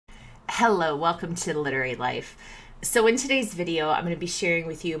Hello, welcome to Literary Life. So in today's video, I'm going to be sharing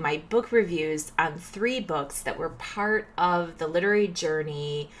with you my book reviews on 3 books that were part of the literary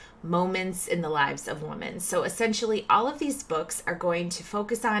journey, moments in the lives of women. So essentially, all of these books are going to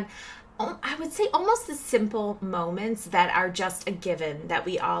focus on, I would say, almost the simple moments that are just a given that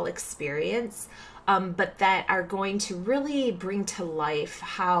we all experience, but that are going to really bring to life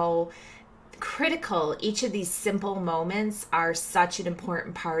how critical each of these simple moments are such an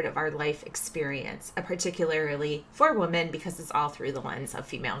important part of our life experience, particularly for women, because it's all through the lens of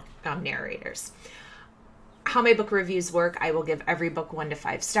female narrators. How my book reviews work: I will give every book 1 to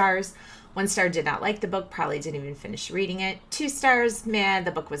 5 stars. 1 star, did not like the book, probably didn't even finish reading it. 2 stars, man,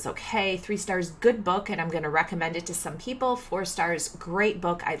 the book was okay. 3 stars, good book, and I'm going to recommend it to some people. 4 stars, great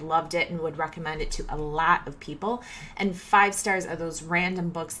book, I loved it and would recommend it to a lot of people. And 5 stars are those random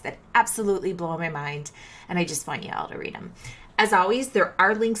books that absolutely blow my mind, and I just want you all to read them. As always, there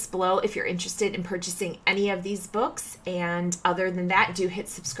are links below if you're interested in purchasing any of these books. And other than that, do hit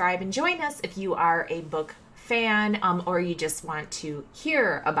subscribe and join us if you are a book fan, or you just want to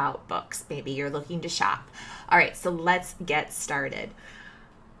hear about books. Maybe you're looking to shop. All right, so let's get started.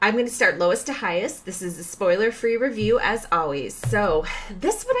 I'm going to start lowest to highest. This is a spoiler-free review as always. So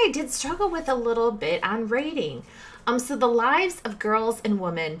this one I did struggle with a little bit on rating. So The Lives of Girls and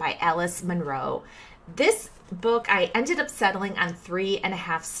Women by Alice Munro. This book I ended up settling on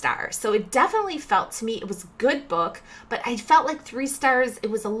 3.5 stars. So it definitely felt to me, it was a good book, but I felt like 3 stars, it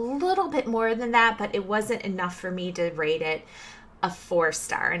was a little bit more than that, but it wasn't enough for me to rate it a 4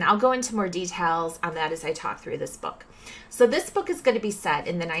 star. And I'll go into more details on that as I talk through this book. So this book is going to be set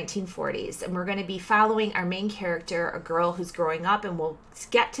in the 1940s, and we're going to be following our main character, a girl who's growing up, and we'll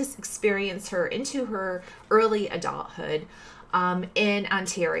get to experience her into her early adulthood in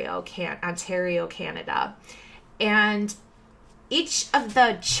Ontario, Canada. And each of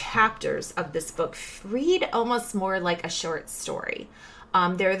the chapters of this book read almost more like a short story.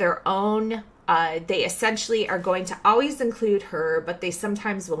 They're their own. They essentially are going to always include her, but they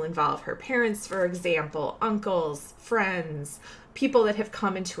sometimes will involve her parents, for example, uncles, friends, people that have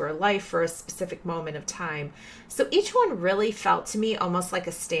come into her life for a specific moment of time. So each one really felt to me almost like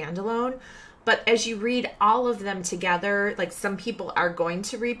a standalone. But as you read all of them together, like, some people are going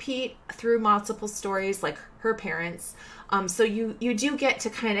to repeat through multiple stories, like her parents. So you do get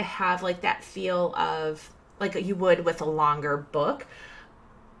to kind of have like that feel of like you would with a longer book.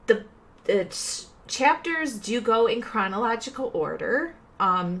 The chapters do go in chronological order,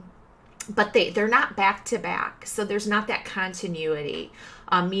 but they're not back to back. So there's not that continuity.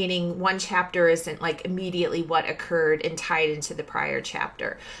 Meaning one chapter isn't like immediately what occurred and tied into the prior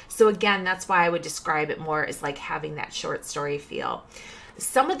chapter. So again, that's why I would describe it more as like having that short story feel.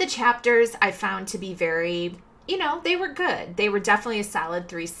 Some of the chapters I found to be very, they were good. They were definitely a solid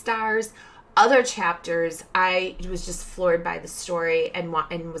 3 stars. Other chapters, I was just floored by the story and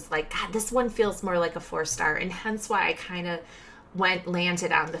was like, God, this one feels more like a 4 star. And hence why I kind of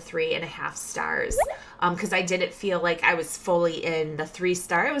landed on the 3.5 stars, because I didn't feel like I was fully in the 3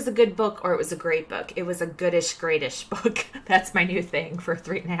 star. It was a good book or it was a great book. It was a goodish, greatish book. That's my new thing for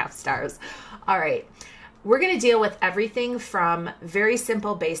 3.5 stars. All right. We're going to deal with everything from very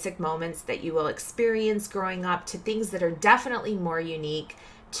simple, basic moments that you will experience growing up to things that are definitely more unique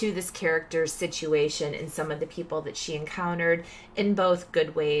to this character's situation and some of the people that she encountered in both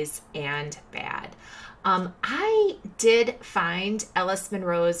good ways and bad. I did find Alice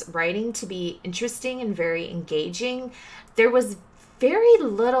Munro's writing to be interesting and very engaging. There was very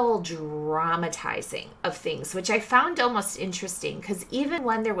little dramatizing of things, which I found almost interesting, because even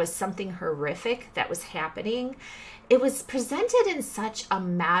when there was something horrific that was happening, it was presented in such a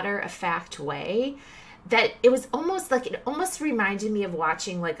matter-of-fact way that it was almost like, it almost reminded me of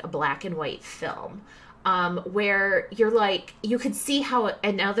watching like a black and white film. Where you're like, you could see how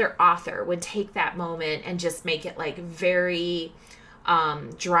another author would take that moment and just make it like very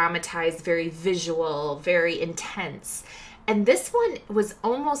dramatized, very visual, very intense. And this one was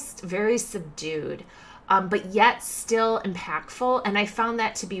almost very subdued, but yet still impactful. And I found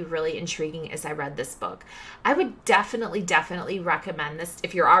that to be really intriguing as I read this book. I would definitely recommend this.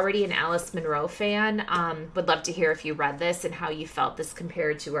 If you're already an Alice Munro fan, would love to hear if you read this and how you felt this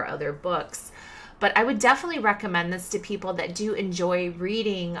compared to her other books. But I would definitely recommend this to people that do enjoy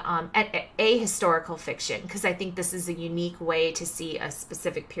reading a historical fiction, because I think this is a unique way to see a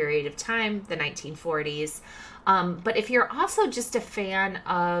specific period of time, the 1940s. But if you're also just a fan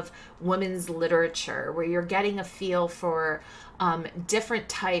of women's literature, where you're getting a feel for different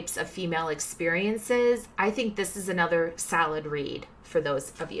types of female experiences, I think this is another solid read for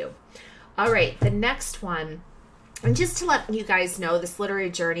those of you. All right, the next one And just to let you guys know, this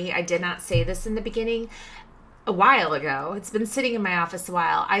literary journey, I did not say this in the beginning, a while ago. It's been sitting in my office a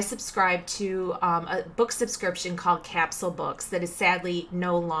while. I subscribed to a book subscription called Capsule Books that is sadly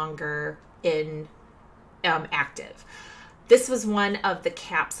no longer in active. This was one of the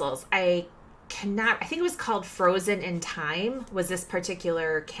capsules. I think it was called Frozen in Time, was this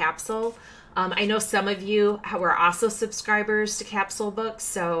particular capsule. I know some of you were also subscribers to Capsule Books,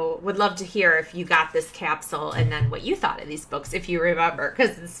 so would love to hear if you got this capsule and then what you thought of these books, if you remember,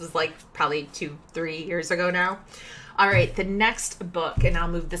 because this was like probably 2-3 years ago now. All right, the next book, and I'll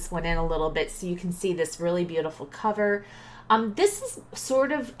move this one in a little bit so you can see this really beautiful cover. This is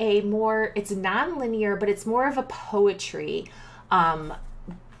sort of it's non-linear, but it's more of a poetry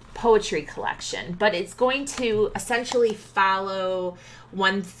collection, but it's going to essentially follow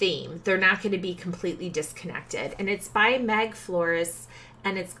one theme. They're not going to be completely disconnected. And it's by Meg Flores,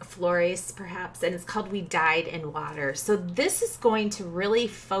 and it's Flores perhaps, and it's called We Died in Water. So this is going to really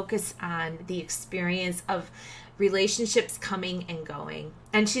focus on the experience of relationships coming and going.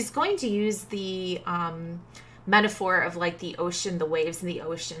 And she's going to use the metaphor of like the ocean, the waves in the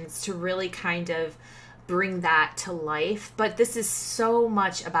oceans, to really kind of bring that to life. But this is so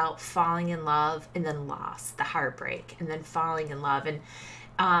much about falling in love and then loss, the heartbreak, and then falling in love. And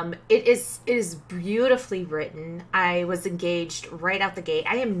it is beautifully written. I was engaged right out the gate.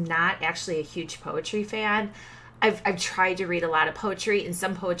 I am not actually a huge poetry fan. I've tried to read a lot of poetry, and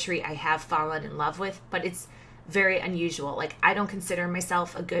some poetry I have fallen in love with, but it's very unusual. Like, I don't consider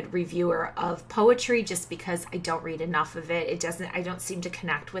myself a good reviewer of poetry just because I don't read enough of it. I don't seem to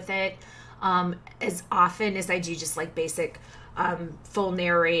connect with it as often as I do just like basic full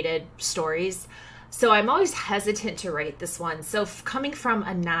narrated stories. So I'm always hesitant to write this one. So coming from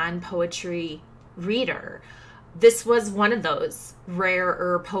a non-poetry reader, this was one of those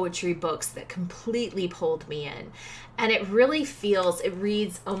rarer poetry books that completely pulled me in. And it really it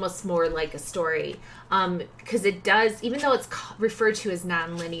reads almost more like a story, because it does, even though it's referred to as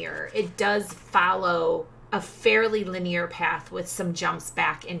non-linear, it does follow a fairly linear path with some jumps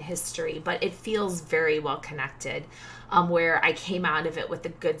back in history, but it feels very well connected, where I came out of it with a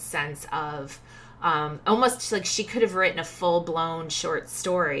good sense of almost like she could have written a full-blown short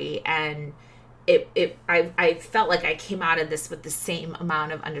story, and I felt like I came out of this with the same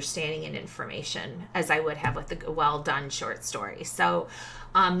amount of understanding and information as I would have with a well-done short story. So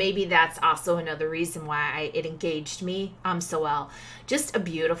maybe that's also another reason why it engaged me so well. Just a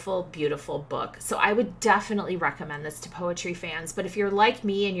beautiful, beautiful book. So I would definitely recommend this to poetry fans. But if you're like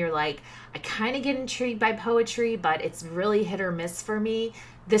me and you're like, I kind of get intrigued by poetry, but it's really hit or miss for me,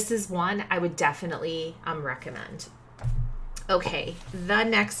 this is one I would definitely recommend. Okay, the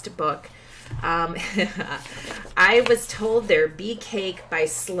next book. I was told there, Bee Cake by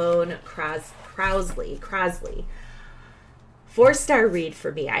Sloane Crosley. 4-star read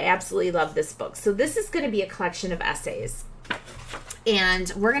for me. I absolutely love this book. So this is going to be a collection of essays,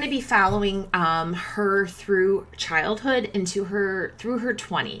 and we're going to be following her through childhood through her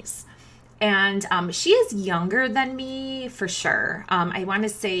 20s. And she is younger than me for sure. I want to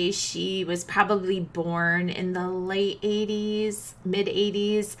say she was probably born in the late 80s, mid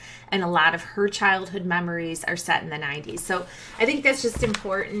 80s, and a lot of her childhood memories are set in the 90s. So I think that's just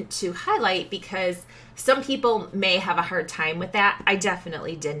important to highlight, because some people may have a hard time with that. I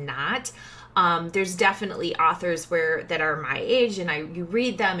definitely did not. There's definitely authors that are my age, and you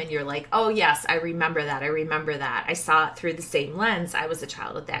read them and you're like, oh yes, I remember that. I saw it through the same lens. I was a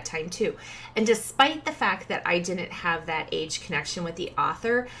child at that time too. And despite the fact that I didn't have that age connection with the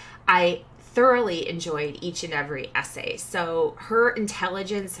author, I thoroughly enjoyed each and every essay. So her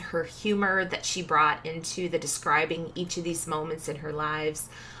intelligence, her humor that she brought into the describing each of these moments in her lives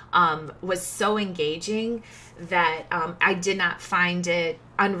was so engaging that I did not find it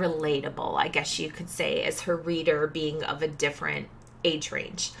unrelatable, I guess you could say, as her reader being of a different age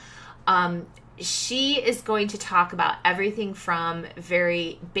range. She is going to talk about everything from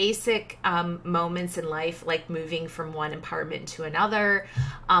very basic moments in life, like moving from one apartment to another,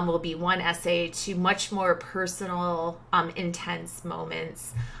 will be one essay, to much more personal, intense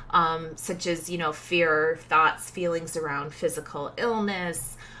moments, such as, fear, thoughts, feelings around physical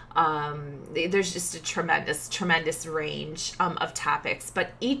illness. There's just a tremendous range of topics,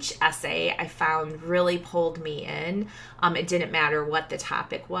 but each essay I found really pulled me in. It didn't matter what the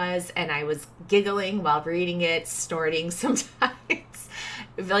topic was, and I was giggling while reading it, snorting sometimes.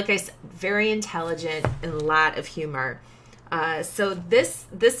 Like I said, very intelligent and a lot of humor. So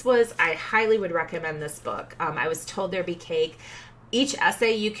I highly would recommend this book. I was told there'd be cake. Each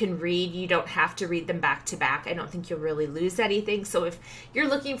essay you can read. You don't have to read them back to back. I don't think you'll really lose anything. So if you're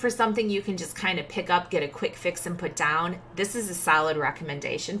looking for something you can just kind of pick up, get a quick fix, and put down, this is a solid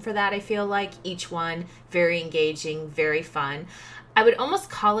recommendation for that. I feel like each one very engaging, very fun. I would almost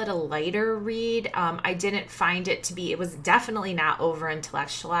call it a lighter read. I didn't find it to be, it was definitely not over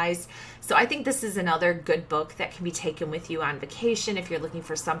intellectualized. So I think this is another good book that can be taken with you on vacation if you're looking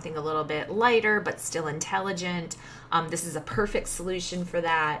for something a little bit lighter but still intelligent. This is a perfect solution for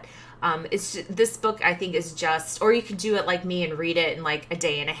that. This book I think is just, or you could do it like me and read it in like a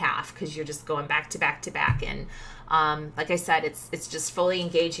day and a half because you're just going back to back to back. And like I said, it's just fully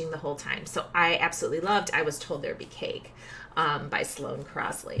engaging the whole time. So I absolutely loved I Was Told There'd Be Cake by Sloane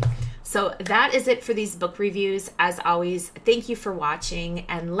Crosley. So that is it for these book reviews. As always, thank you for watching,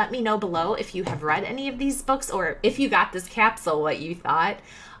 and let me know below if you have read any of these books or if you got this capsule, what you thought.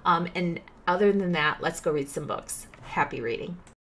 And other than that, let's go read some books. Happy reading.